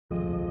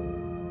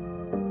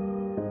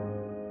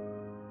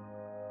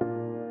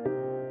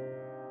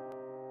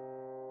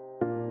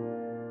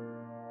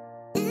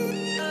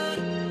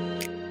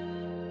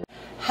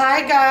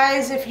Hi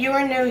guys, if you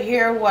are new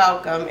here,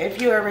 welcome.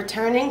 If you are a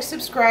returning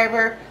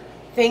subscriber,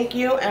 thank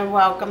you and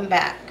welcome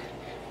back.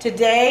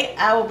 Today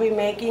I will be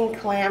making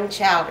clam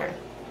chowder.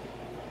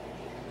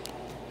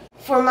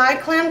 For my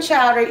clam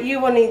chowder, you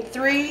will need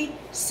 3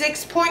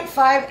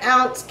 6.5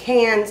 ounce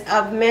cans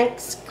of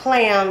minced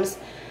clams,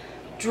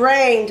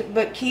 drained,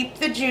 but keep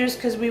the juice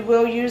because we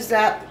will use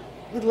that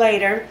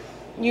later.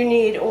 You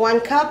need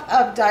 1 cup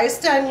of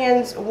diced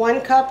onions,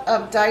 1 cup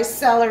of diced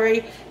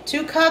celery,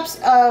 2 cups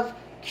of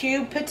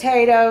cubed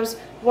potatoes,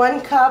 1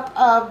 cup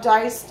of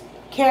diced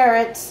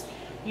carrots.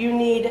 You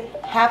need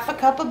half a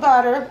cup of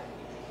butter,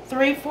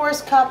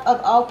 3/4 cup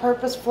of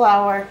all-purpose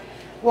flour,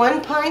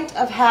 1 pint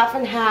of half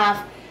and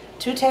half,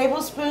 2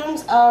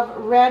 tablespoons of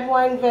red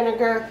wine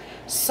vinegar,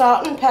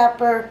 salt and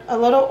pepper, a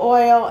little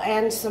oil,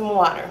 and some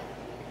water.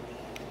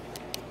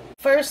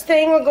 First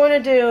thing we're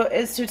going to do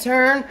is to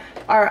turn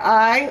our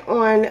eye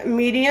on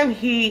medium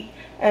heat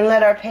and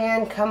let our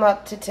pan come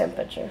up to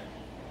temperature.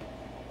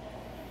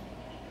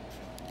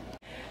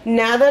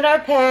 Now that our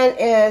pan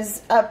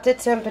is up to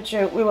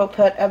temperature, we will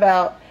put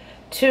about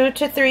 2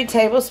 to 3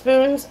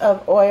 tablespoons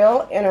of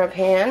oil in our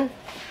pan.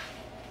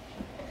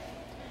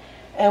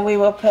 And we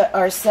will put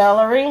our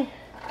celery,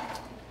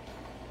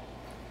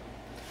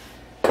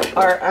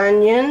 our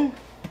onion,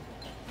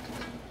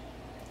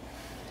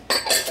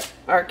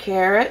 our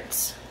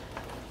carrots,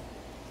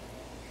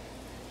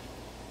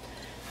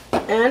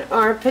 and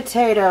our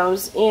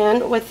potatoes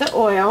in with the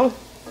oil.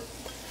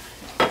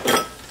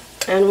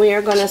 And we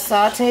are going to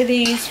saute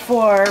these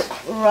for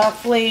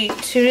roughly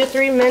 2 to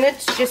 3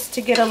 minutes just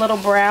to get a little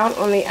brown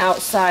on the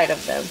outside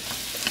of them.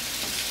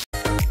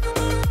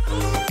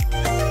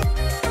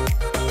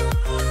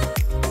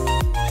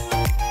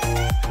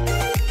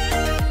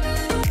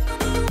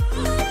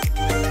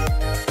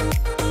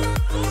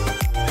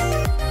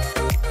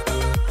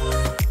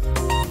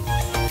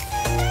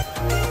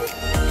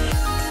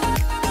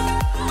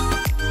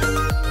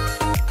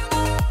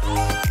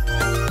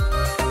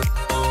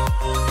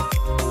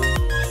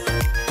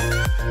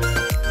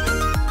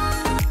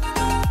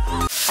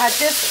 At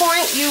this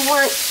point, you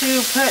want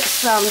to put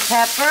some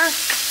pepper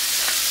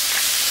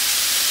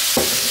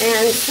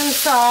and some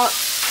salt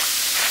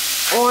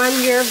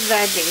on your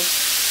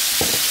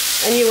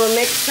veggies. And you will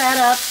mix that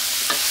up,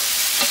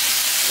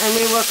 and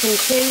we will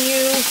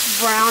continue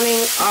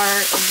browning our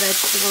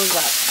vegetables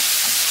up.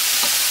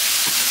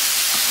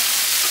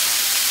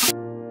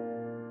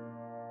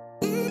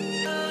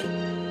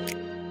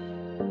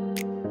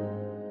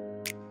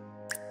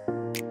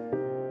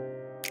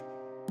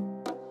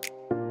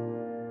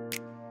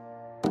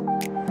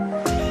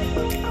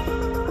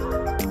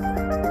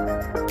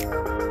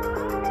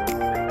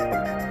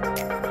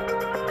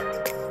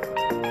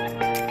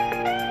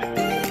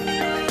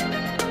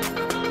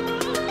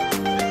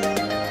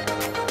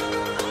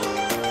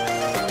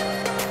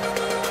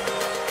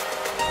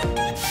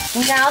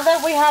 Now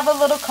that we have a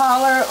little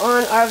color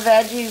on our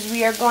veggies,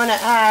 we are going to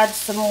add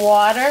some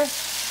water.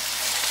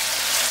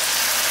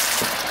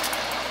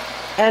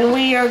 And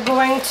we are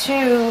going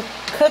to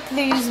cook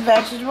these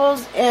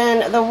vegetables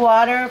in the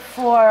water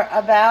for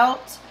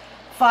about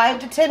 5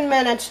 to 10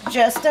 minutes,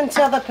 just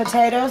until the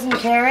potatoes and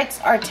carrots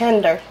are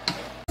tender.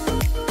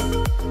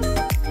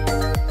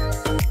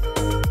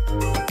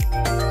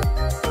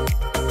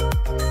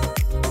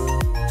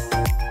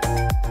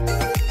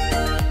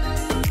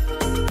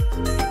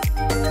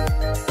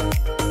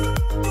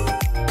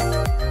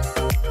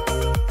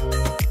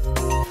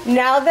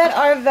 Now that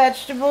our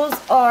vegetables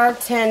are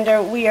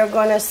tender, we are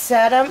going to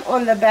set them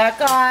on the back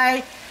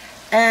eye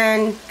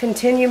and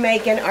continue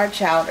making our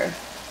chowder.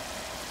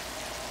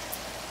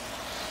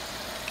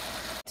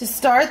 To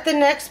start the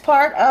next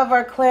part of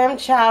our clam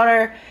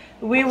chowder,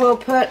 we will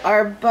put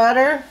our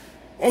butter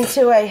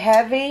into a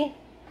heavy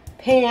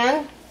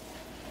pan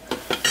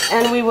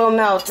and we will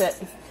melt it.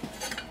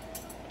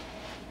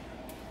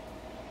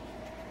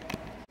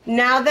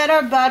 Now that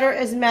our butter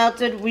is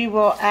melted, we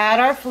will add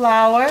our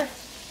flour.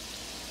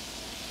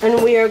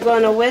 And we are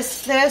going to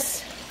whisk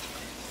this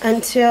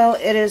until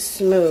it is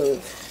smooth.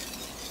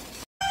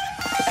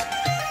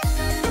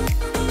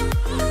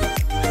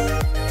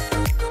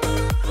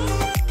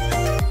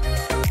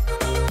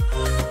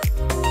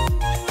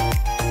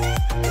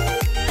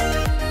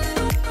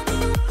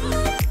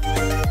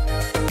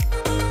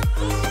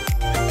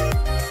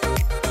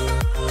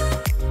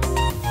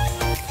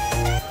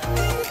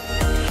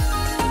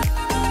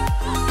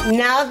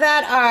 Now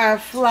that our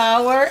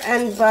flour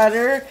and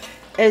butter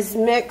is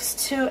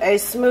mixed to a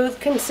smooth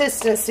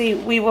consistency,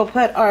 we will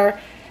put our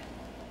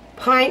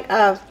pint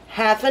of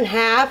half and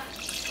half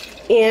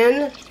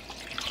in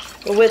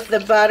with the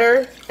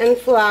butter and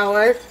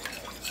flour,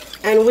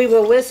 and we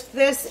will whisk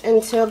this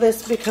until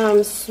this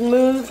becomes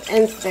smooth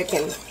and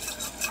thickened.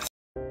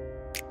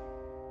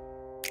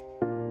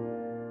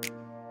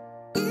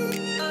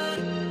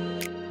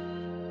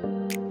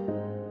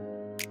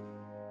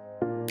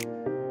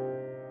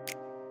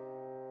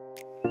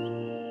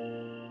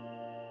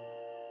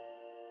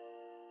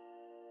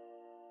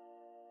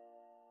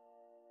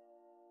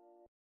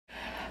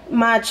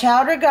 My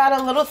chowder got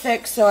a little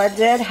thick, so I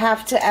did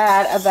have to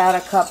add about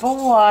a cup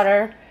of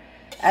water.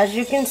 As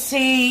you can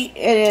see, it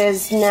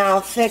is now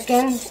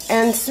thickened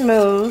and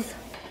smooth.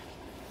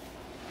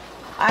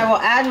 I will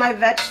add my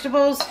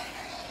vegetables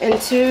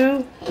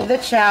into the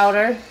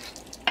chowder.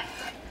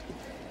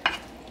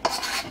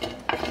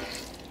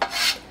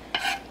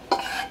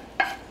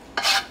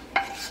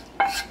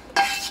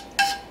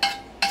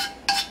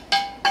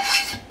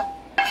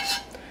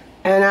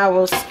 And I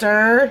will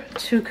stir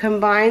to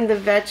combine the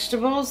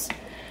vegetables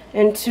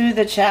into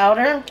the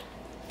chowder.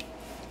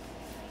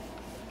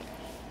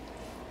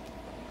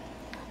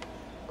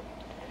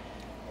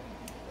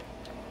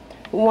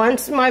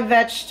 Once my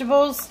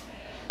vegetables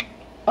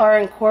are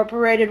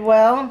incorporated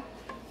well,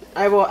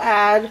 I will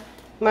add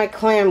my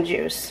clam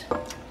juice.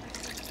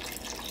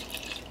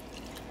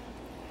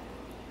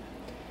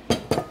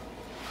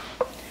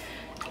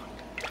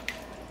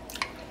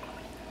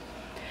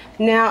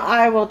 Now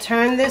I will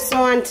turn this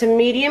on to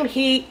medium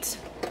heat,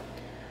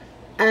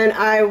 and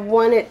I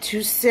want it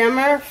to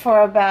simmer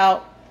for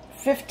about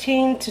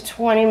 15 to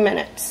 20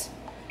 minutes.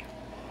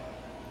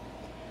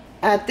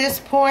 At this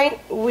point,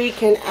 we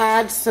can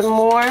add some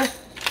more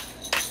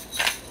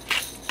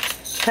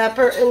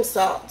pepper and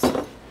salt.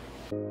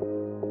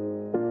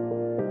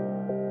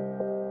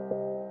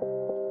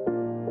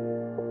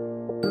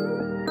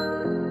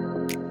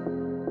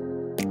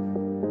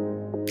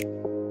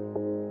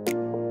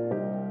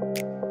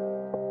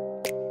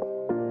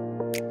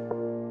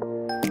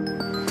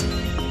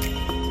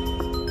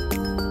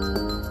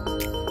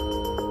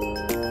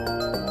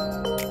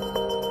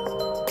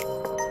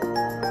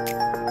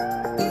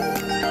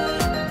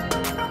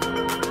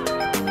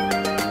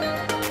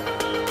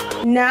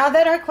 Now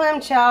that our clam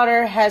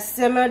chowder has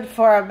simmered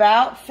for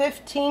about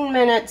 15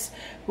 minutes,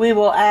 we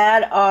will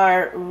add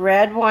our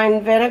red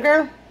wine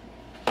vinegar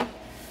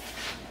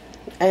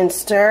and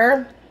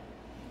stir.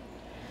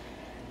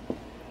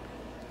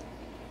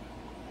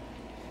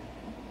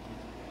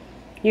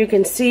 You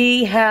can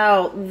see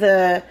how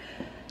the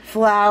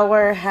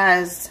flour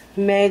has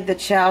made the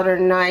chowder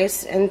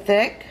nice and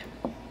thick.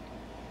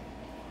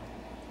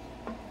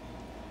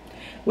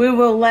 We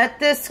will let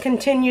this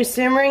continue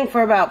simmering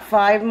for about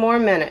 5 more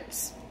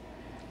minutes.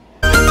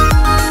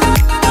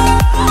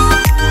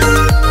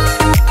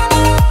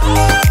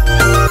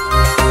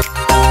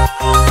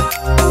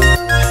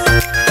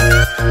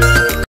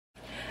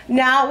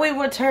 Now we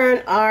will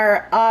turn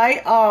our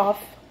eye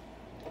off,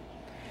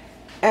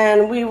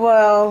 and we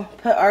will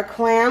put our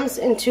clams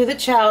into the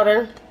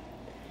chowder,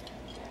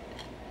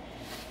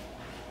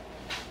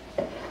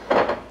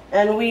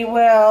 and we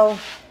will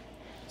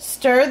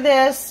stir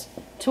this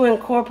to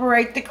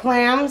incorporate the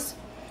clams.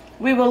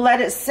 We will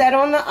let it set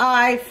on the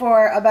eye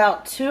for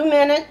about 2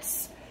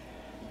 minutes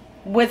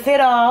with it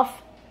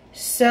off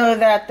so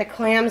that the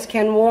clams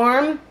can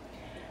warm.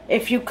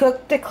 If you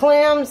cook the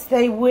clams,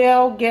 they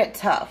will get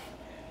tough.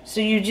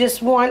 So you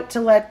just want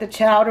to let the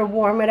chowder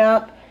warm it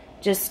up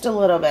just a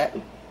little bit.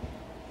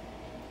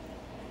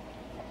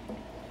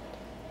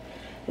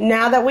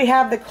 Now that we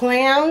have the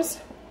clams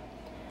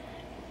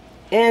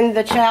in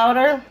the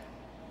chowder,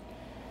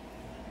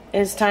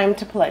 it's time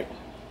to plate.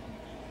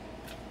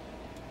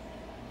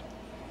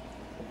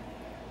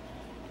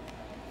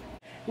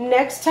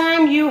 Next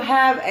time you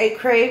have a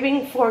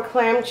craving for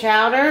clam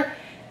chowder,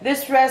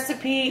 this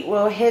recipe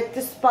will hit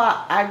the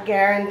spot, I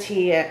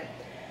guarantee it.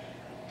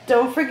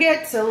 Don't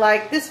forget to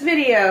like this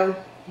video,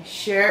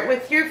 share it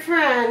with your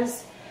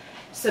friends,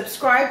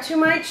 subscribe to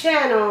my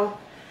channel,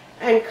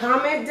 and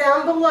comment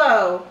down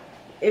below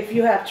if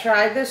you have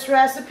tried this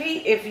recipe,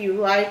 if you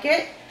like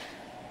it,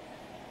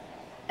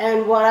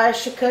 and what I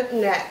should cook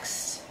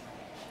next.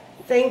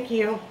 Thank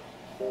you.